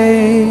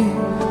way.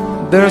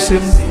 There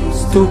seems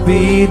to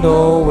be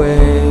no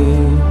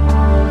way.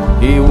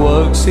 He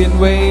works in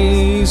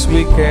ways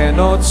we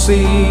cannot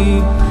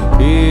see.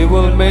 He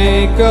will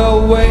make a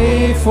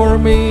way for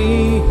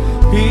me.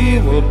 He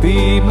will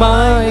be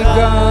my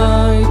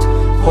guide.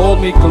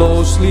 Hold me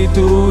closely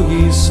to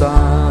His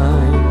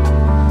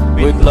side.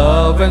 With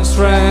love and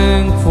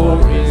strength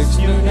for His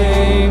new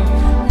name,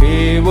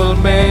 He will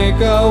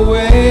make a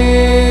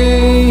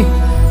way.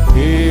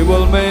 He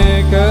will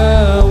make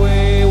a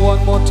way.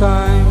 One more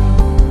time.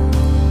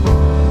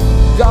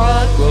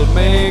 God will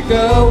make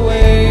a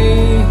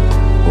way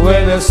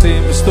where there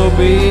seems to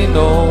be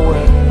no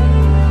way.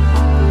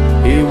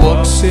 He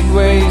walks in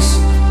ways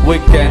we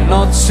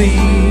cannot see.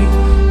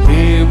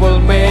 He will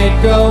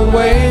make a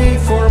way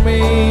for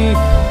me.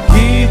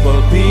 He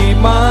will be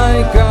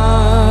my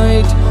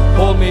guide.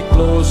 Hold me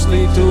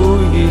closely to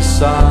His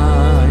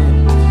side.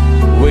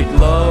 With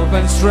love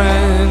and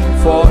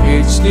strength for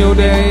each new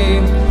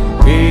day,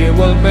 He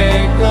will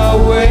make a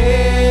way.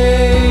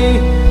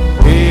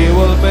 He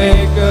will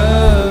make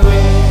a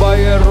way by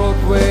a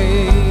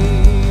roadway,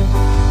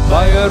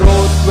 by a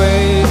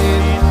roadway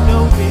in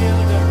the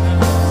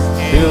wilderness.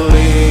 He'll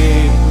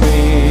lead me,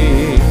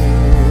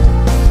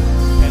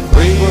 and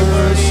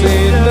rivers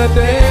in the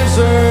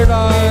desert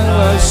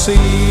I'll see.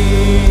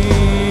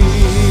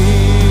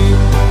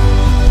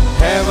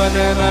 Heaven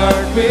Heaven and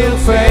earth will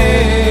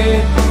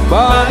fade,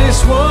 but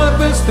His word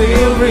will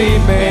still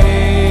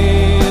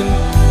remain.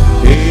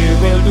 He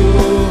will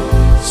do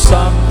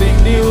something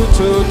new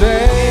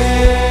today.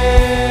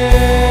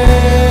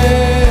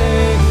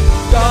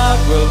 God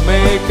will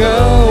make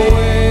a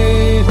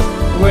way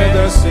where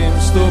there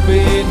seems to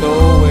be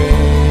no way.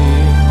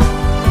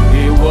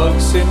 He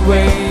works in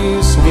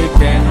ways we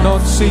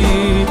cannot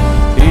see.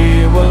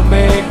 He will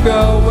make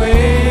a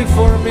way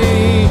for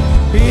me.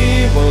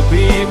 He will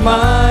be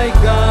my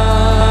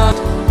God.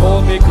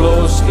 Hold me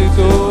closely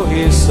to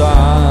His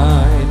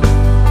side.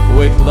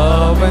 With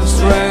love and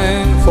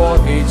strength for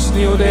each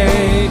new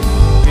day,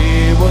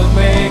 He will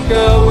make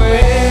a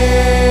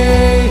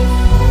way.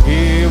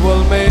 He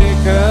will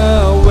make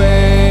a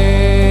way.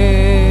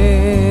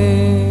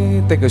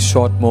 Take a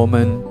short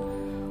moment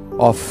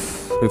of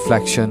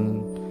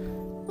reflection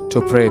to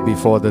pray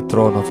before the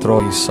throne of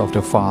grace of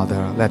the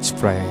Father. Let's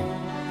pray.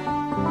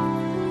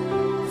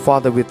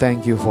 Father, we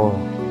thank You for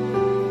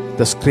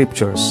the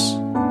scriptures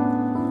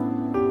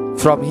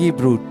from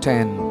Hebrew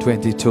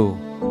 10:22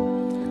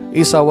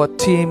 is our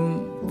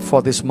theme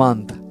for this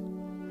month,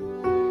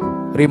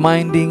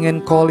 reminding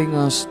and calling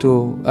us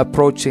to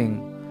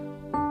approaching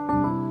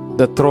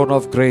the throne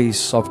of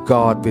grace of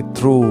God with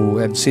true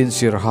and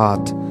sincere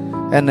heart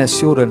and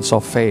assurance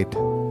of faith.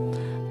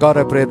 God,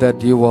 I pray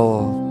that You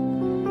will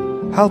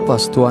help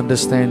us to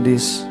understand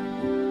this,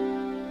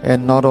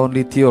 and not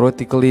only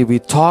theoretically we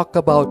talk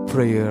about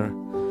prayer,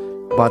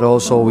 but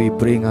also we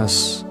bring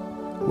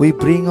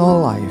our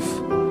life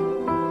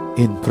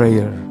in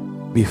prayer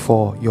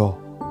before Your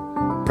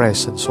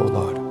presence, O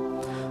Lord.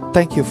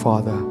 Thank You,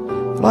 Father.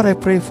 Lord, I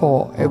pray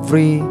for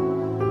every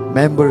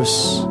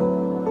members,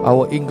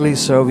 our English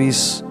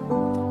service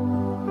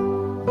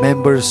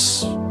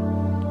members,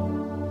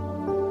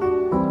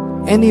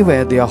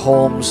 anywhere their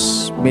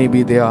homes,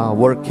 maybe they are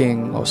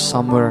working or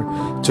somewhere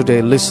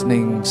today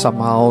listening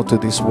somehow to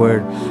this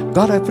word.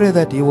 God, I pray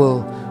that You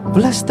will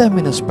bless them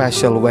in a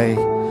special way.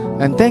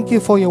 And thank You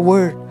for Your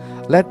word.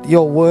 Let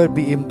Your word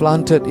be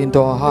implanted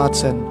into our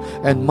hearts and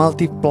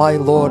multiply,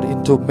 Lord,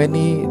 into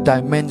many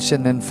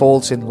dimensions and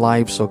folds in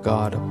lives, oh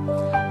God.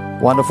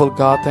 Wonderful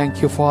God,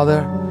 thank You,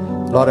 Father.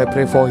 Lord, I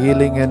pray for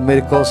healing and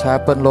miracles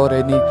happen, Lord.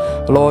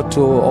 Lord,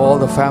 to all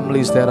the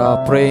families that are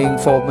praying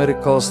for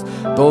miracles,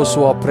 those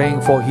who are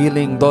praying for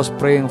healing, those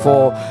praying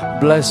for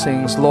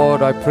blessings,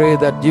 Lord, I pray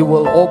that You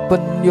will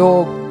open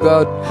Your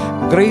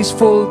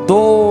graceful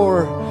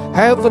door,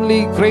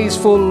 heavenly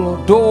graceful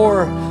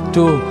door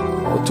to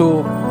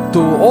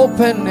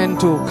open and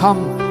to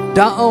come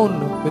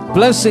down with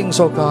blessings,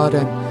 oh God,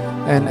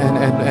 and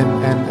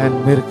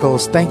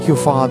miracles. Thank You,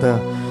 Father.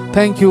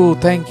 Thank You,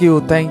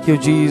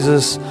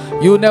 Jesus.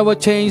 You never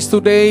change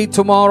today,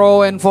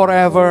 tomorrow, and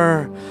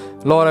forever.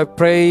 Lord, I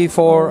pray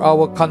for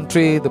our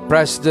country, the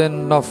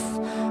President of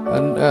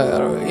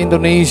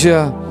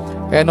Indonesia,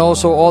 and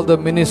also all the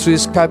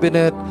ministries,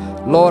 cabinet.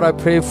 Lord, I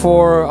pray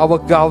for our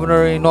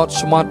governor in North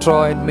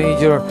Sumatra and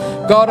Major.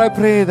 God, I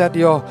pray that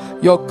Your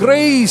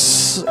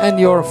grace and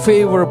Your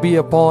favor be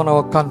upon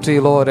our country,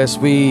 Lord, as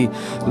we,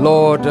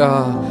 Lord,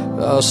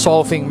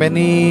 solving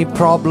many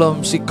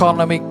problems,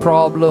 economic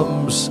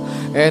problems,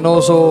 and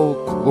also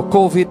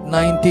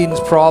COVID-19's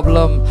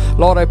problem.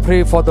 Lord, I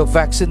pray for the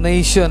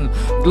vaccination.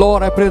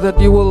 Lord, I pray that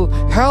You will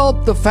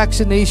help the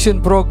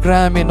vaccination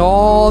program in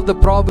all the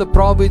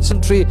province,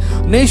 country,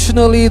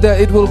 nationally,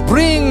 that it will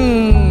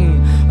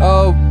bring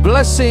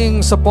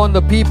blessings upon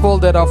the people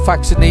that are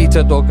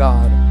vaccinated, oh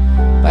God.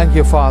 Thank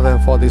You, Father,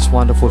 for this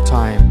wonderful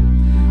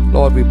time.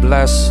 Lord, we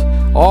bless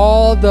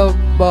all the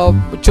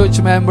church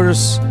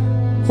members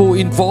who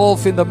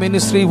involved in the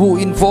ministry, who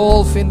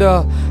involved in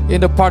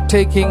the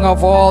partaking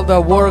of all the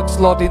works,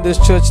 Lord, in this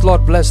church.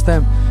 Lord, bless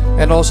them.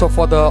 And also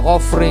for the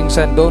offerings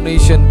and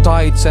donation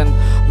tithes and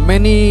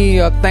many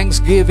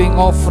thanksgiving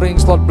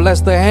offerings. Lord,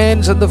 bless the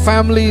hands and the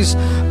families,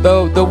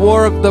 the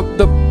work,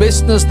 the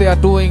business they are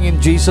doing in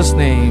Jesus'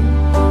 name.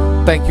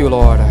 Thank You,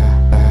 Lord.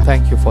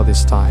 Thank You for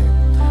this time.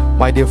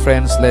 My dear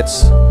friends,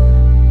 let's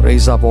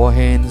raise up our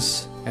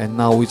hands. And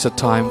now it's a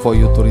time for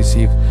you to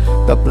receive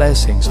the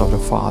blessings of the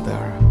Father.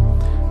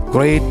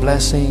 Great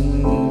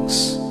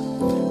blessings,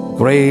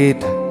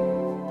 great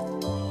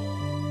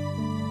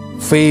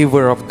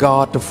favor of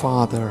God the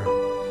Father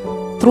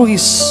through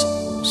His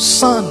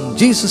Son,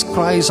 Jesus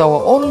Christ,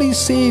 our only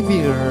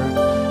Savior,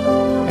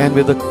 and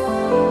with the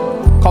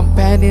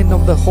companion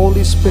of the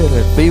Holy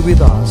Spirit be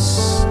with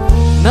us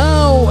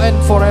now and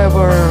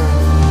forever.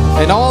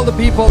 And all the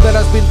people that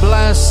has been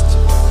blessed,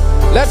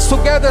 let's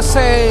together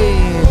say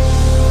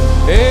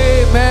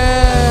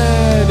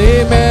Amen,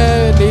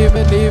 Amen,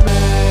 Amen,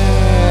 Amen.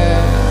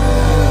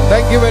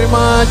 Thank you very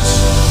much.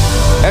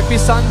 Happy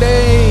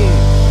Sunday.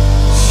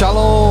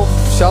 Shalom,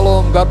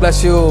 shalom. God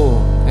bless you.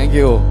 Thank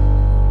you.